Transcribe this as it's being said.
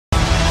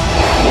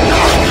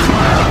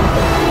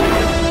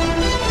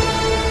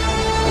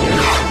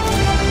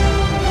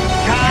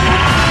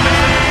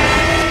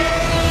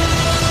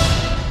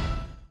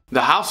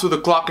House with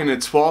a Clock in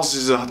Its Walls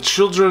is a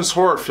children's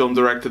horror film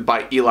directed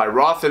by Eli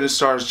Roth and it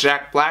stars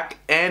Jack Black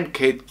and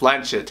Cate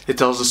Blanchett. It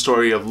tells the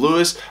story of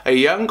Louis, a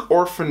young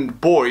orphaned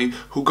boy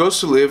who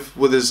goes to live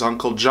with his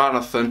uncle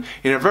Jonathan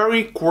in a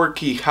very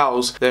quirky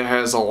house that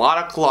has a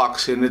lot of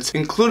clocks in it,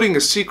 including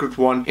a secret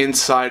one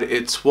inside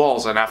its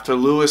walls. And after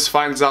Louis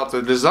finds out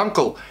that his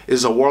uncle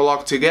is a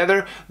warlock,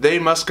 together they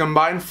must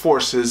combine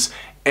forces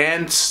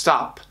and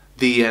stop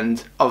the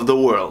end of the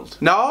world.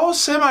 Now, I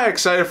was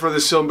semi-excited for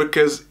this film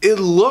because it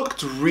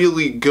looked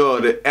really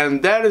good,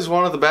 and that is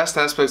one of the best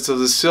aspects of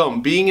this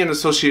film. Being in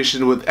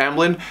association with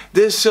Amblin,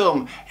 this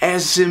film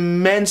has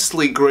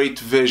immensely great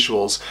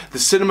visuals. The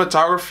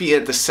cinematography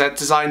and the set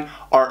design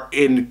are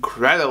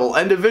incredible,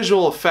 and the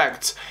visual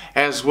effects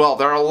as well.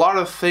 There are a lot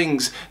of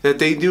things that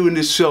they do in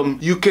this film.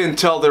 You can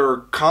tell they're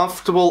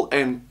comfortable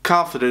and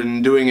confident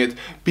in doing it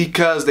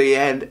because they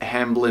had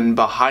Amblin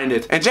behind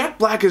it. And Jack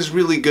Black is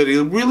really good. He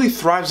really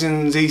thrives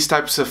in these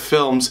types of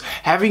films,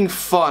 having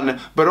fun,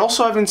 but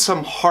also having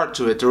some heart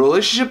to it. The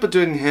relationship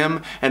between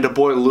him and the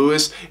boy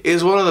Louis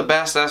is one of the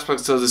best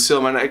aspects of this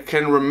film, and I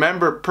can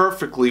remember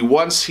perfectly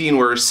one scene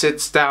where he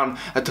sits down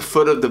at the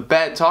foot of the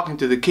bed talking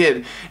to the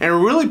kid, and it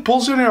really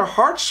pulls on your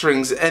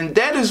heartstrings, and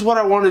that is what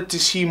I wanted to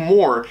see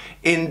more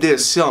in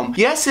this film.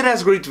 Yes, it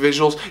has great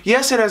visuals.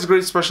 Yes, it has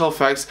great special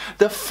effects.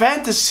 The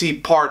fantasy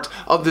part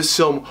of this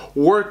film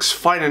works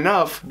fine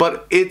enough,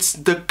 but it's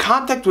the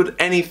contact with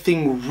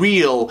anything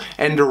real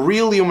and the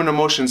real human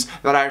emotions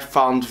that I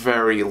found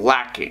very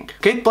lacking.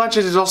 Cate Blanchett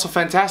is also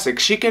fantastic.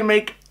 She can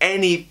make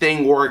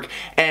anything work,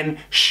 and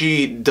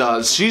she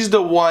does. She's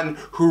the one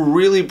who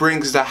really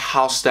brings the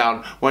house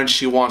down when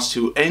she wants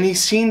to. Any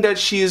scene that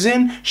she is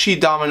in, she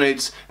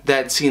dominates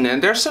that scene,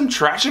 and there's some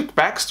tragic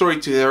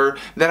backstory to her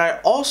that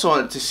I also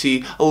wanted to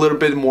see a little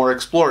bit more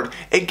explored.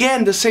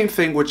 Again, the same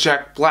thing with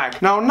Jack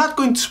Black. Now, I'm not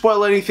going to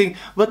spoil anything,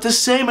 but the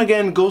same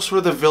again goes for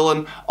the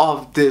villain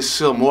of this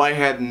film, who I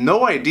had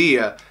no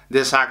idea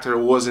this actor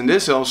was in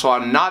this film, so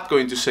I'm not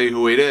going to say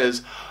who it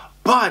is.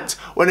 But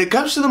when it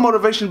comes to the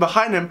motivation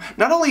behind him,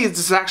 not only is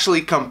this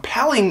actually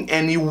compelling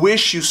and you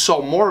wish you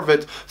saw more of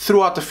it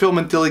throughout the film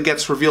until it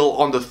gets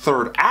revealed on the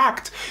third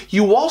act,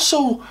 you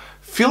also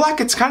feel like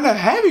it's kind of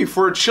heavy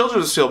for a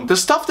children's film. The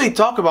stuff they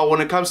talk about when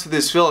it comes to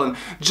this villain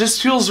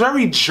just feels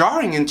very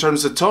jarring in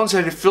terms of tones,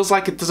 and it feels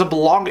like it doesn't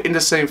belong in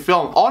the same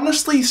film.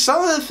 Honestly,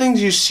 some of the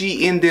things you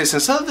see in this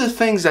and some of the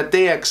things that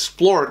they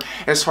explored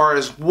as far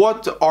as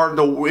what are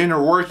the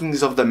inner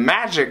workings of the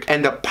magic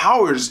and the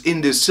powers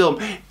in this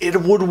film, it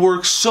would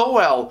work so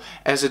well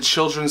as a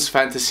children's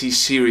fantasy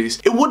series.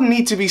 It wouldn't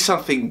need to be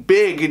something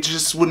big, it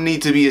just would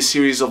need to be a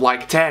series of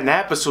like 10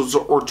 episodes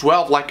or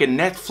 12 like a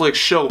Netflix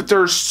show. But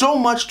there's so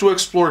much to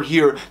explore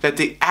here that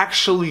they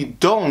actually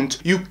don't.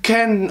 You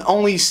can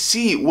only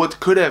see what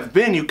could have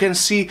been. You can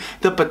see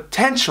the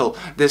potential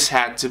this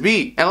had to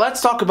be. And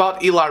let's talk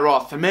about Eli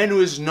Roth, a man who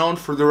is known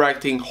for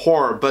directing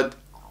horror, but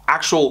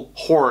actual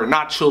horror,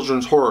 not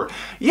children's horror.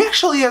 He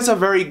actually has a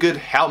very good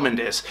helm in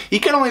this. He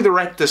can only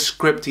direct the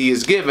script he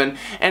is given,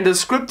 and the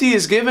script he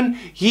is given,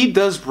 he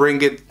does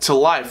bring it to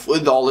life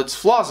with all its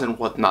flaws and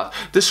whatnot.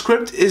 The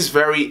script is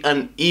very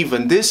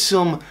uneven. This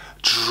film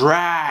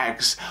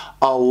drags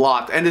a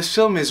lot, and this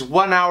film is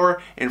 1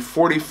 hour and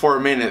 44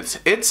 minutes.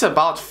 It's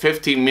about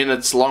 15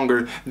 minutes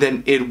longer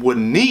than it would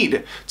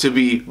need to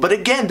be, but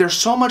again, there's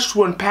so much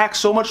to unpack,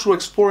 so much to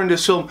explore in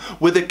this film,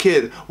 with the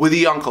kid, with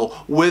the uncle,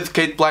 with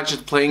Cate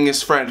Blanchett playing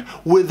his friend,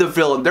 with the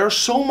villain. There's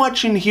so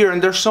much in here,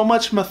 and there's so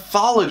much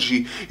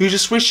mythology. You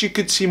just wish you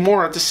could see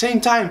more. At the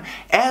same time,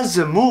 as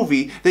a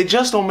movie, they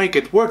just don't make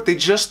it work. They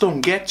just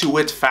don't get to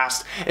it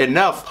fast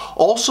enough.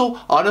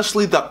 Also,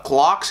 honestly, the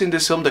clocks in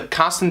this film, the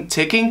constant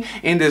ticking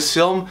in this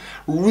film,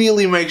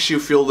 really makes you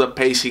feel the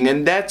pacing,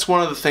 and that's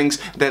one of the things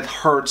that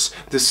hurts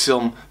this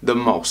film the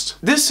most.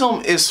 This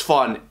film is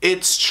fun,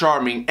 it's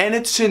charming, and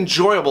it's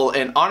enjoyable,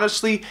 and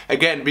honestly,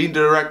 again, being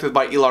directed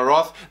by Eli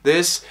Roth,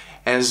 this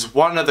is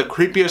one of the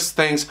creepiest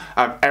things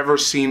I've ever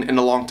seen in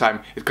a long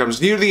time. It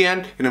comes near the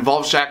end, it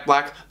involves Jack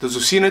Black. Those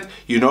who've seen it,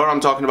 you know what I'm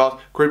talking about.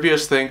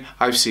 Creepiest thing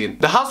I've seen.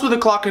 The House with a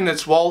Clock in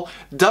Its Wall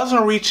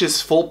doesn't reach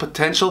its full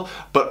potential,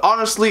 but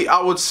honestly,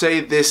 I would say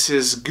this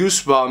is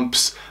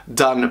Goosebumps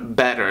done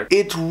better.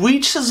 It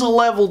reaches a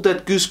level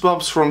that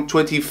Goosebumps from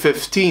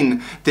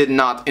 2015 did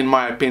not, in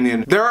my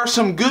opinion. There are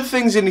some good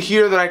things in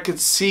here that I could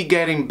see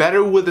getting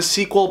better with the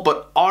sequel,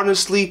 but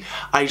honestly,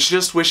 I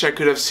just wish I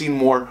could have seen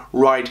more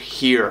right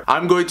here.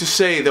 I'm going to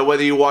say that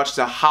whether you watch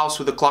The House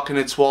with a Clock in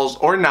Its Walls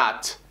or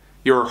not,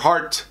 your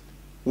heart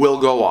will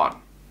go on.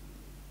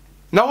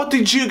 Now, what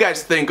did you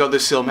guys think of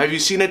this film? Have you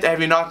seen it?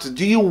 Have you not?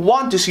 Do you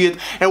want to see it?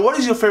 And what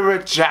is your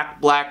favorite Jack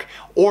Black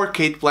or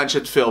Cate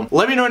Blanchett film?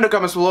 Let me know in the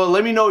comments below.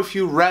 Let me know if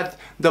you read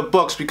the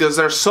books, because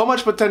there's so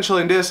much potential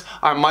in this.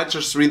 I might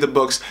just read the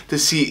books to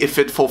see if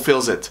it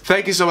fulfills it.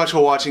 Thank you so much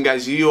for watching,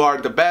 guys. You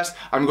are the best.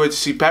 I'm going to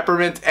see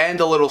Peppermint and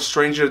A Little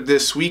Stranger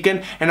this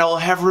weekend, and I will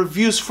have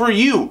reviews for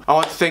you. I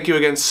want to thank you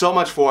again so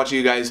much for watching.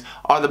 You guys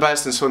are the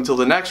best, and so until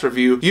the next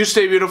review, you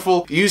stay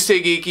beautiful, you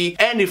stay geeky,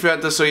 and if you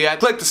haven't done so yet,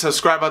 click the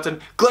subscribe button,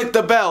 click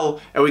the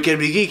bell, and we can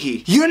be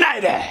geeky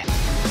united!